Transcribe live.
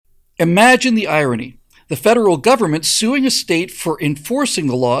Imagine the irony. The federal government suing a state for enforcing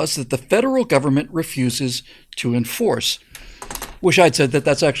the laws that the federal government refuses to enforce. Wish I'd said that.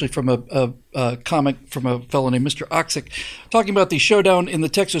 That's actually from a comic from a fellow named Mr. Oxick, talking about the showdown in the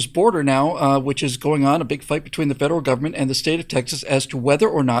Texas border now, which is going on, a big fight between the federal government and the state of Texas as to whether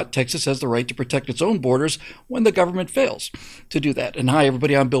or not Texas has the right to protect its own borders when the government fails to do that. And hi,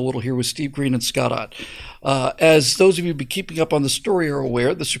 everybody, I'm Bill Whittle here with Steve Green and Scott Ott. As those of you who've been keeping up on the story are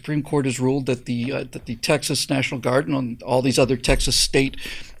aware, the Supreme Court has ruled that the Texas National Guard and all these other Texas state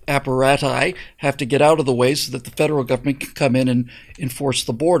apparati have to get out of the way so that the federal government can come in and enforce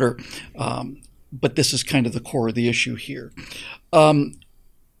the border. But this is kind of the core of the issue here.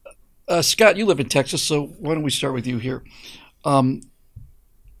 Scott, you live in Texas, so why don't we start with you here?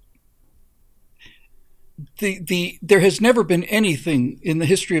 There has never been anything in the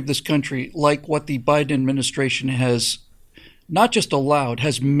history of this country like what the Biden administration has not just allowed,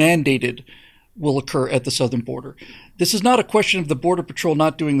 has mandated will occur at the southern border. This is not a question of the Border Patrol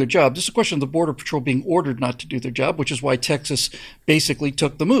not doing their job. This is a question of the Border Patrol being ordered not to do their job, which is why Texas basically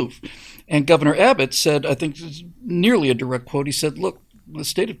took the move. And Governor Abbott said, I think nearly a direct quote, he said, look, the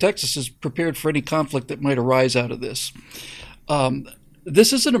state of Texas is prepared for any conflict that might arise out of this.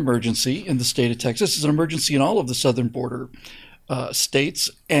 This is an emergency in the state of Texas. It's an emergency in all of the southern border states.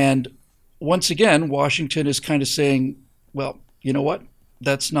 And once again, Washington is kind of saying, well, you know what?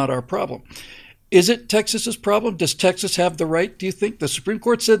 That's not our problem. Is it Texas's problem? Does Texas have the right, do you think? The Supreme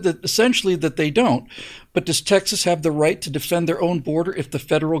Court said that essentially that they don't. But does Texas have the right to defend their own border if the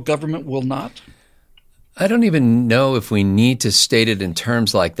federal government will not? I don't even know if we need to state it in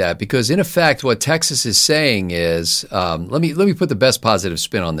terms like that, because in effect, what Texas is saying is, let me put the best positive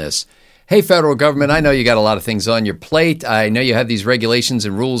spin on this. Hey, federal government, I know you got a lot of things on your plate. I know you have these regulations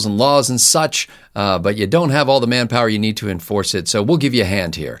and rules and laws and such, but you don't have all the manpower you need to enforce it. So we'll give you a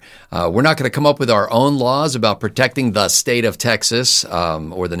hand here. We're not going to come up with our own laws about protecting the state of Texas,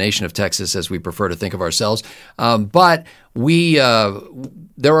 or the nation of Texas, as we prefer to think of ourselves. But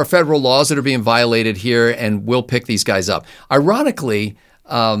there are federal laws that are being violated here, and we'll pick these guys up. Ironically,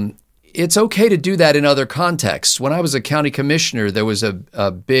 it's okay to do that in other contexts. When I was a county commissioner, there was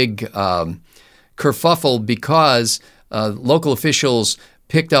a big kerfuffle because local officials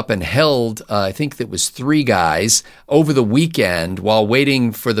picked up and held, I think that was 3 guys, over the weekend while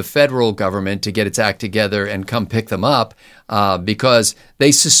waiting for the federal government to get its act together and come pick them up because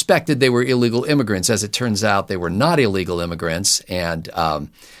they suspected they were illegal immigrants. As it turns out, they were not illegal immigrants. And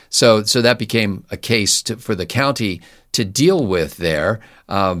so that became a case for the county to deal with there.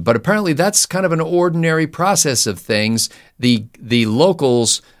 But apparently that's kind of an ordinary process of things. The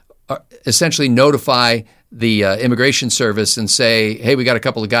locals essentially notify the immigration service and say, hey, we got a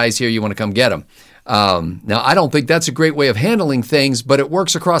couple of guys here, you want to come get them. Now, I don't think that's a great way of handling things, but it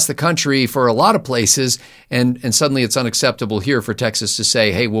works across the country for a lot of places, and suddenly it's unacceptable here for Texas to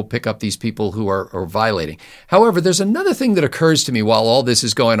say, hey, we'll pick up these people who are violating. However, there's another thing that occurs to me while all this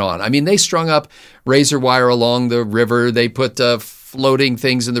is going on. I mean, they strung up razor wire along the river. They put floating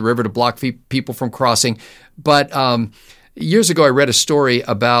things in the river to block people from crossing. But years ago, I read a story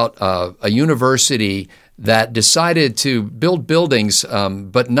about a university that decided to build buildings,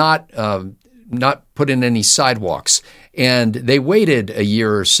 but not put in any sidewalks. And they waited a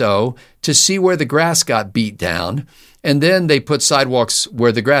year or so to see where the grass got beat down. And then they put sidewalks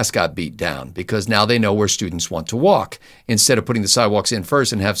where the grass got beat down, because now they know where students want to walk, instead of putting the sidewalks in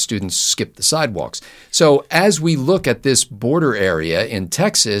first and have students skip the sidewalks. So as we look at this border area in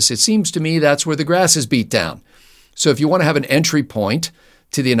Texas, it seems to me that's where the grass is beat down. So if you want to have an entry point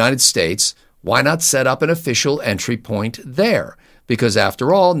to the United States, why not set up an official entry point there? Because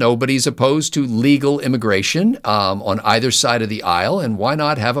after all, nobody's opposed to legal immigration on either side of the aisle. And why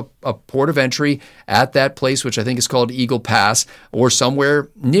not have a port of entry at that place, which I think is called Eagle Pass, or somewhere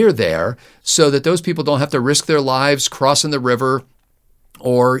near there, so that those people don't have to risk their lives crossing the river,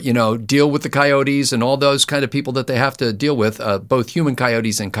 or, deal with the coyotes and all those kind of people that they have to deal with, both human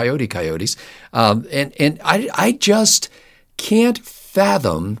coyotes and coyotes. And I just can't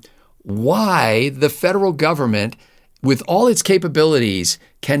fathom why the federal government, with all its capabilities,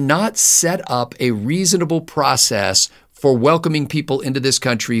 cannot set up a reasonable process for welcoming people into this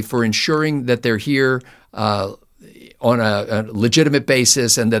country, for ensuring that they're here on a legitimate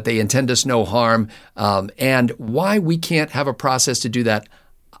basis and that they intend us no harm. And why we can't have a process to do that,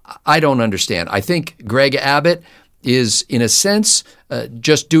 I don't understand. I think Greg Abbott is, in a sense,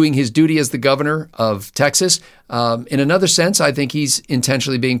 just doing his duty as the governor of Texas. In another sense, I think he's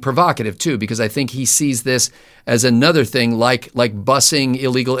intentionally being provocative, too, because I think he sees this as another thing like busing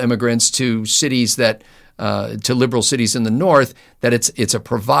illegal immigrants to cities that to liberal cities in the North, that it's a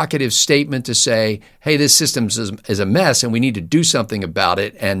provocative statement to say, hey, this system is a mess and we need to do something about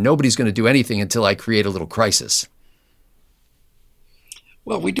it, and nobody's going to do anything until I create a little crisis.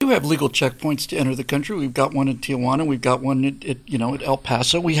 Well, we do have legal checkpoints to enter the country. We've got one in Tijuana. We've got one at El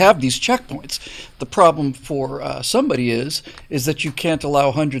Paso. We have these checkpoints. The problem for somebody is that you can't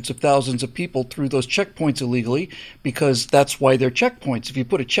allow hundreds of thousands of people through those checkpoints illegally, because that's why they're checkpoints. If you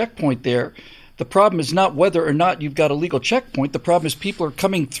put a checkpoint there, the problem is not whether or not you've got a legal checkpoint. The problem is people are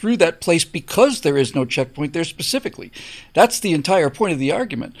coming through that place because there is no checkpoint there specifically. That's the entire point of the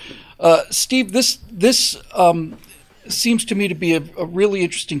argument. Steve, this seems to me to be a really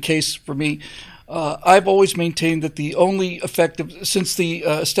interesting case for me. I've always maintained that the only effective, since the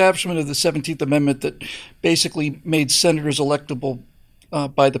establishment of the 17th Amendment that basically made senators electable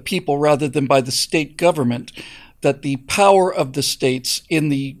by the people rather than by the state government, that the power of the states in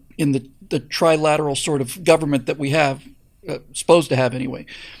the trilateral sort of government that we have, supposed to have anyway,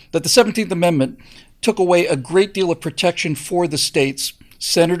 that the 17th Amendment took away a great deal of protection for the states.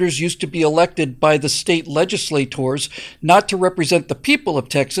 Senators used to be elected by the state legislators, not to represent the people of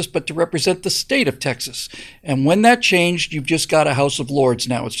Texas, but to represent the state of Texas. And when that changed, you've just got a House of Lords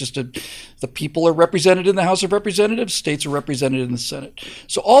now. It's just the people are represented in the House of Representatives, states are represented in the Senate.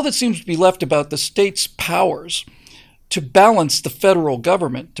 So all that seems to be left about the state's powers to balance the federal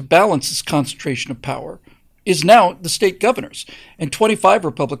government, to balance this concentration of power, is now the state governors. And 25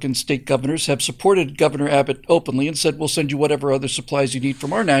 Republican state governors have supported Governor Abbott openly and said, we'll send you whatever other supplies you need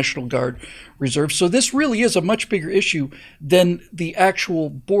from our National Guard reserve. So this really is a much bigger issue than the actual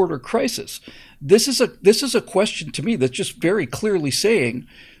border crisis. This is a question to me that's just very clearly saying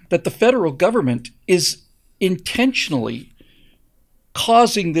that the federal government is intentionally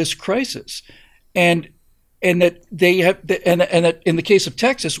causing this crisis. And that they have, and that in the case of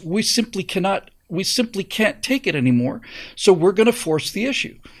Texas, we simply can't take it anymore. So we're going to force the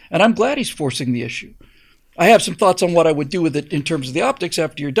issue. And I'm glad he's forcing the issue. I have some thoughts on what I would do with it in terms of the optics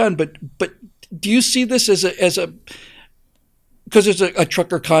after you're done. But do you see this as a because there's a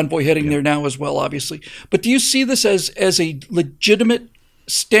trucker convoy heading there now as well, obviously. But do you see this as a legitimate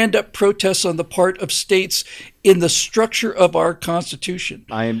stand-up protest on the part of states in the structure of our Constitution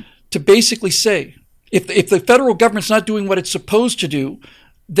to basically say, if the federal government's not doing what it's supposed to do,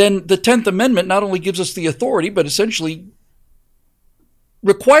 then the 10th Amendment not only gives us the authority, but essentially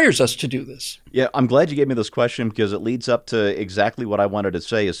requires us to do this? Yeah, I'm glad you gave me this question because it leads up to exactly what I wanted to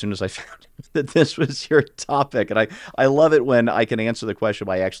say as soon as I found that this was your topic. And I love it when I can answer the question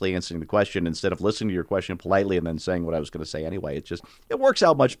by actually answering the question instead of listening to your question politely and then saying what I was going to say anyway. It works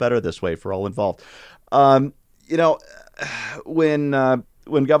out much better this way for all involved. When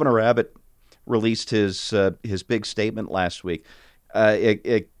Governor Abbott released his big statement last week,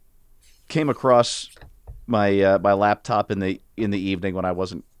 it came across my laptop in the evening when I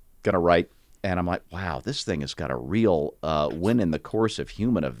wasn't going to write, and I'm like, wow, this thing has got a real win in the course of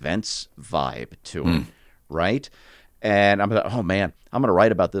human events vibe to it, right? And I'm like, oh man, I'm going to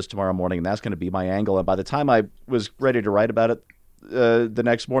write about this tomorrow morning, and that's going to be my angle. And by the time I was ready to write about it the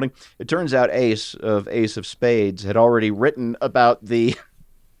next morning, it turns out Ace of Spades had already written about the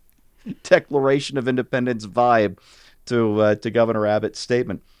Declaration of Independence vibe to Governor Abbott's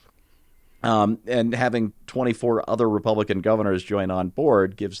statement. And having 24 other Republican governors join on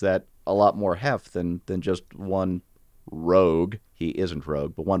board gives that a lot more heft than just one rogue. He isn't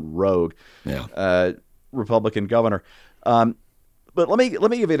rogue, but one rogue Republican governor. But let me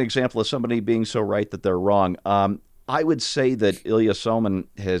give you an example of somebody being so right that they're wrong. I would say that Ilya Somin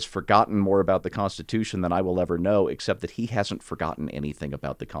has forgotten more about the Constitution than I will ever know, except that he hasn't forgotten anything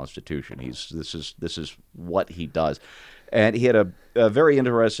about the Constitution. This is what he does. And he had a very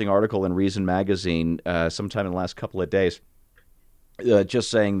interesting article in Reason Magazine sometime in the last couple of days just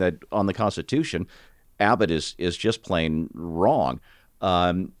saying that on the Constitution, Abbott is just plain wrong.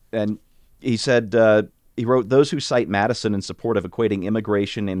 And he said, he wrote, those who cite Madison in support of equating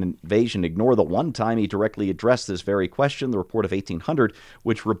immigration and invasion ignore the one time he directly addressed this very question, the report of 1800,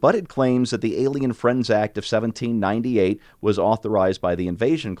 which rebutted claims that the Alien Friends Act of 1798 was authorized by the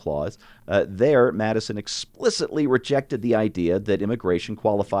Invasion Clause. There, Madison explicitly rejected the idea that immigration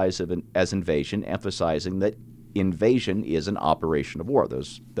qualifies as invasion, emphasizing that invasion is an operation of war.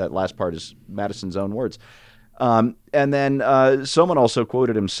 That last part is Madison's own words. And then Somin also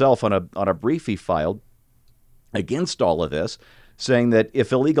quoted himself on a brief he filed against all of this, saying that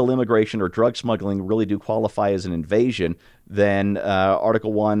if illegal immigration or drug smuggling really do qualify as an invasion, then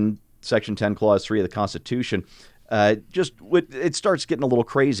Article 1, Section 10, Clause 3 of the Constitution, it starts getting a little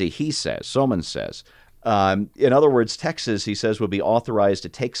crazy, he says, Somin says. In other words, Texas, he says, would be authorized to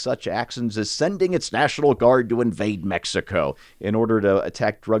take such actions as sending its National Guard to invade Mexico in order to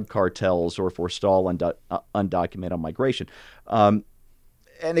attack drug cartels or forestall undocumented migration.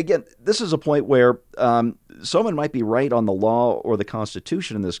 And again, this is a point where someone might be right on the law or the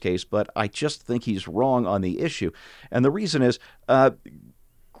Constitution in this case, but I just think he's wrong on the issue. And the reason is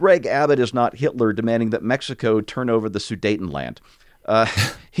Greg Abbott is not Hitler demanding that Mexico turn over the Sudetenland.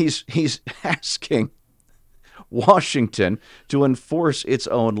 He's asking Washington to enforce its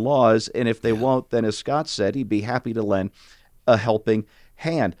own laws, and if they won't, then as Scott said, he'd be happy to lend a helping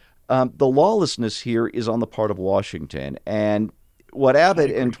hand. The lawlessness here is on the part of Washington, and what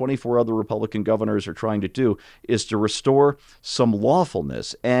Abbott and 24 other Republican governors are trying to do is to restore some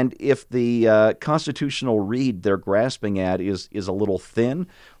lawfulness. And if the constitutional reed they're grasping at is a little thin,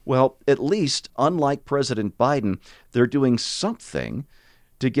 well, at least, unlike President Biden, they're doing something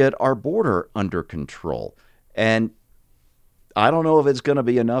to get our border under control. And I don't know if it's going to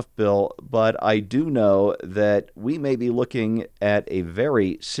be enough, Bill, but I do know that we may be looking at a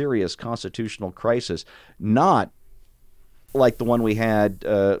very serious constitutional crisis, not like the one we had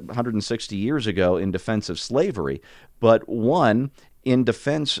 160 years ago in defense of slavery, but one in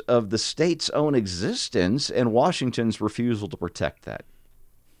defense of the state's own existence and Washington's refusal to protect that.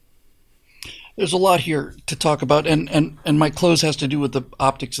 There's a lot here to talk about, and my close has to do with the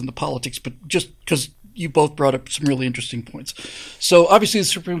optics and the politics, but just because you both brought up some really interesting points. So obviously the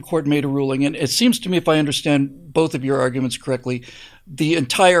Supreme Court made a ruling, and it seems to me, if I understand both of your arguments correctly, the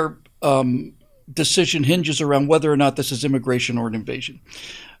entire decision hinges around whether or not this is immigration or an invasion.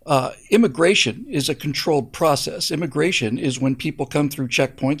 Immigration is a controlled process. Immigration is when people come through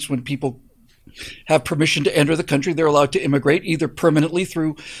checkpoints, when people have permission to enter the country, they're allowed to immigrate either permanently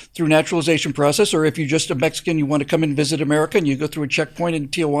through naturalization process, or if you're just a Mexican, you want to come and visit America and you go through a checkpoint in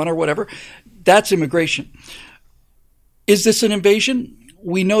Tijuana or whatever, that's immigration. Is this an invasion?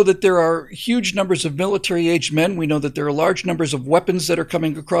 We know that there are huge numbers of military-aged men. We know that there are large numbers of weapons that are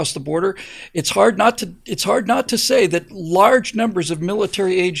coming across the border. It's hard not to say that large numbers of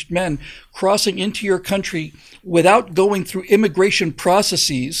military-aged men crossing into your country without going through immigration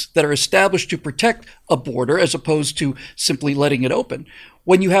processes that are established to protect a border, as opposed to simply letting it open.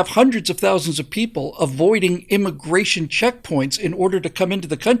 When you have hundreds of thousands of people avoiding immigration checkpoints in order to come into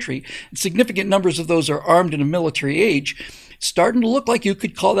the country, and significant numbers of those are armed and of military age, starting to look like you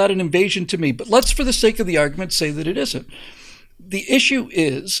could call that an invasion to me. But let's, for the sake of the argument, say that it isn't. The issue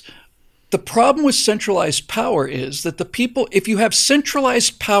is, the problem with centralized power is that the people, if you have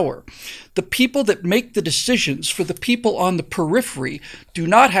centralized power, the people that make the decisions for the people on the periphery do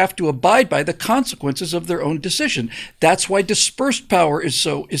not have to abide by the consequences of their own decision. That's why dispersed power is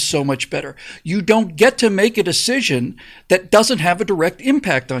so much better. You don't get to make a decision that doesn't have a direct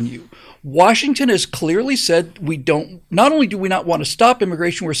impact on you. Washington has clearly said not only do we not want to stop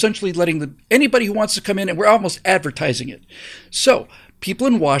immigration, we're essentially letting anybody who wants to come in, and we're almost advertising it. So people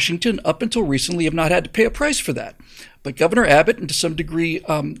in Washington, up until recently, have not had to pay a price for that. But Governor Abbott, and to some degree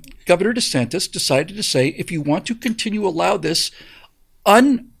Governor DeSantis, decided to say, if you want to continue to allow this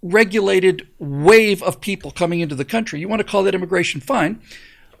unregulated wave of people coming into the country, you want to call that immigration, fine.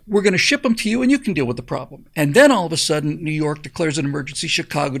 We're going to ship them to you and you can deal with the problem. And then all of a sudden, New York declares an emergency,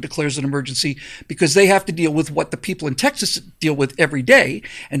 Chicago declares an emergency, because they have to deal with what the people in Texas deal with every day.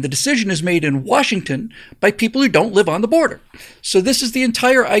 And the decision is made in Washington by people who don't live on the border. So this is the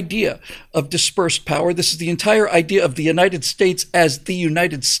entire idea of dispersed power. This is the entire idea of the United States as the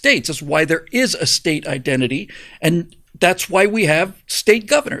United States. That's why there is a state identity. And that's why we have state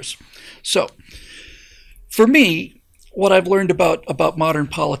governors. So for me, what I've learned about modern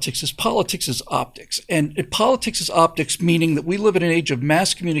politics is optics. And politics is optics, meaning that we live in an age of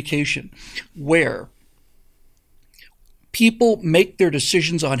mass communication where people make their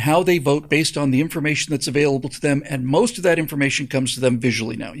decisions on how they vote based on the information that's available to them, and most of that information comes to them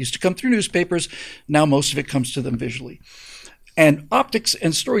visually now. It used to come through newspapers, now most of it comes to them visually. And optics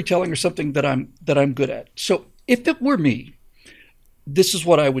and storytelling are something that I'm good at. So if it were me, this is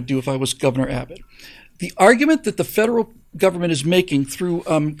what I would do if I was Governor Abbott. The argument that the federal government is making through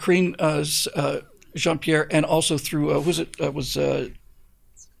Karine Jean-Pierre and also through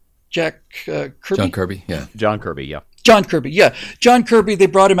Jack Kirby? John Kirby, yeah. John Kirby, yeah. John Kirby, yeah. John Kirby, they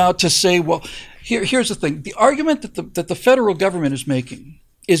brought him out to say, well, here's the thing. The argument that the federal government is making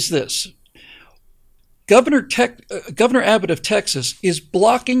is this. Governor Abbott of Texas is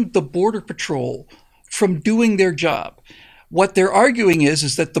blocking the Border Patrol from doing their job. What they're arguing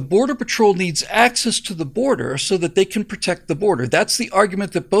is that the Border Patrol needs access to the border so that they can protect the border. That's the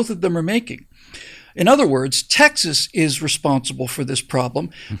argument that both of them are making. In other words, Texas is responsible for this problem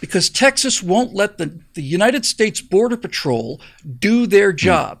because Texas won't let the United States Border Patrol do their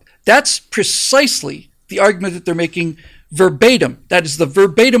job. That's precisely the argument that they're making verbatim. That is the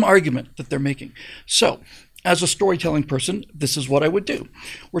verbatim argument that they're making. So, as a storytelling person, this is what I would do.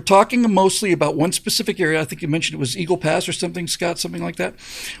 We're talking mostly about one specific area. I think you mentioned it was Eagle Pass or something, Scott, something like that,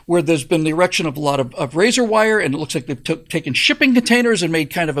 where there's been the erection of a lot of razor wire, and it looks like they've taken shipping containers and made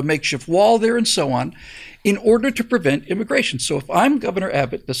kind of a makeshift wall there and so on in order to prevent immigration. So if I'm Governor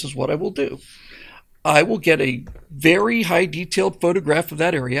Abbott, this is what I will do. I will get a very high detailed photograph of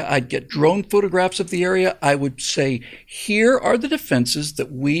that area. I'd get drone photographs of the area. I would say, here are the defenses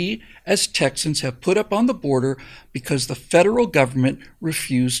that we as Texans have put up on the border because the federal government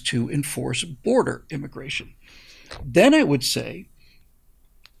refused to enforce border immigration. Then I would say,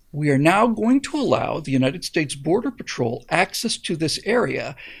 we are now going to allow the United States Border Patrol access to this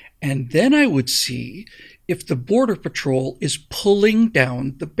area. And then I would see if the Border Patrol is pulling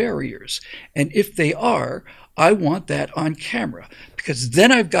down the barriers. And if they are, I want that on camera because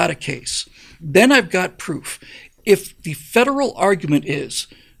then I've got a case. Then I've got proof. If the federal argument is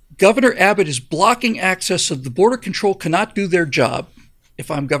Governor Abbott is blocking access so the Border Control cannot do their job,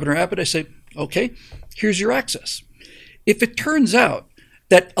 if I'm Governor Abbott, I say, okay, here's your access. If it turns out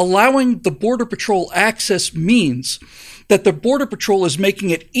that allowing the Border Patrol access means that the Border Patrol is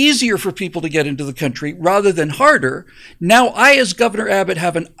making it easier for people to get into the country rather than harder, now I, as Governor Abbott,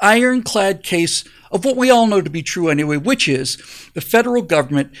 have an ironclad case of what we all know to be true anyway, which is the federal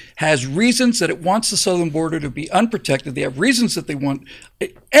government has reasons that it wants the southern border to be unprotected. They have reasons that they want an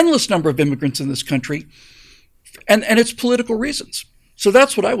endless number of immigrants in this country, and it's political reasons. So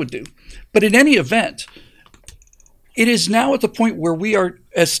that's what I would do. But in any event, it is now at the point where we are,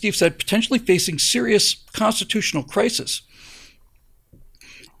 as Steve said, potentially facing serious constitutional crisis.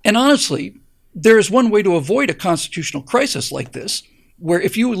 And honestly, there is one way to avoid a constitutional crisis like this, where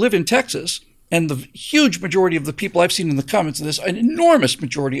if you live in Texas, and the huge majority of the people I've seen in the comments of this, an enormous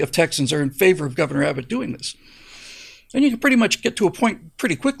majority of Texans are in favor of Governor Abbott doing this. And you can pretty much get to a point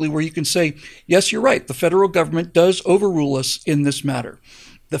pretty quickly where you can say, yes, you're right, the federal government does overrule us in this matter.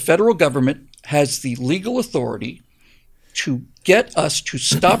 The federal government has the legal authority to get us to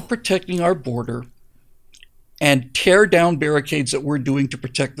stop protecting our border and tear down barricades that we're doing to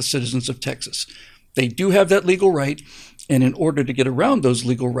protect the citizens of Texas. They do have that legal right, and in order to get around those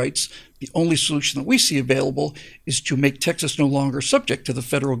legal rights, the only solution that we see available is to make Texas no longer subject to the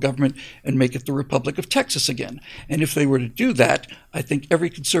federal government and make it the Republic of Texas again. And if they were to do that, I think every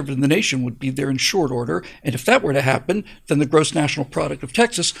conservative in the nation would be there in short order. And if that were to happen, then the gross national product of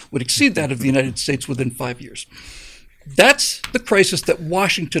Texas would exceed that of the United States within 5 years. That's the crisis that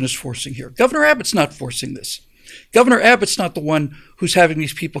Washington is forcing here. Governor Abbott's not forcing this. Governor Abbott's not the one who's having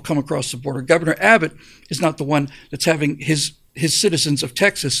these people come across the border. Governor Abbott is not the one that's having his citizens of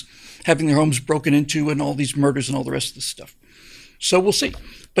Texas having their homes broken into and all these murders and all the rest of this stuff. So we'll see.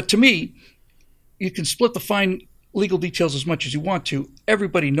 But to me, you can split the fine legal details as much as you want to.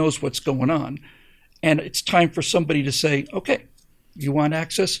 Everybody knows what's going on. And it's time for somebody to say, okay, you want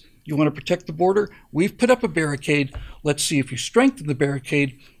access? You want to protect the border? We've put up a barricade. Let's see if you strengthen the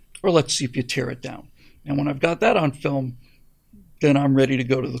barricade, or let's see if you tear it down. And when I've got that on film, then I'm ready to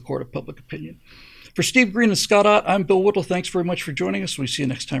go to the court of public opinion. For Steve Green and Scott Ott, I'm Bill Whittle. Thanks very much for joining us. We'll see you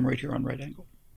next time right here on Right Angle.